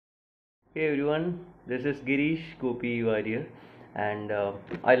Hey everyone, this is Girish Gopi Warrior, and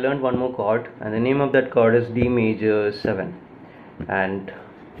I learned one more chord, and the name of that chord is D major 7. And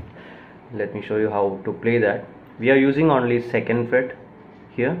let me show you how to play that. We are using only second fret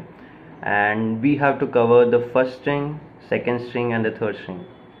here, and we have to cover the first string, second string, and the third string,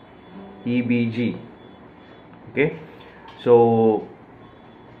 E, B, G. Okay, so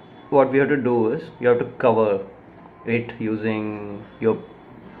what we have to do is you have to cover it using your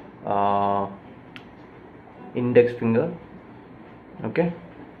uh, index finger. Okay,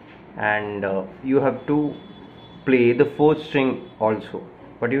 and you have to play the fourth string also,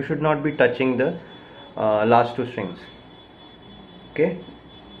 but you should not be touching the last two strings. Okay,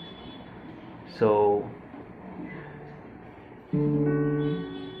 so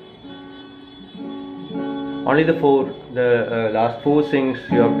only the last four strings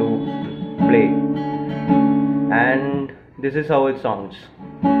you have to play, and this is how it sounds.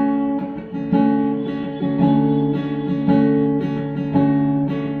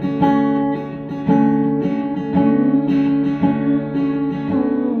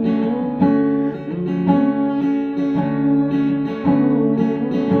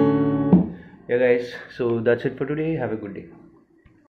 Yeah guys, so that's it for today. Have a good day.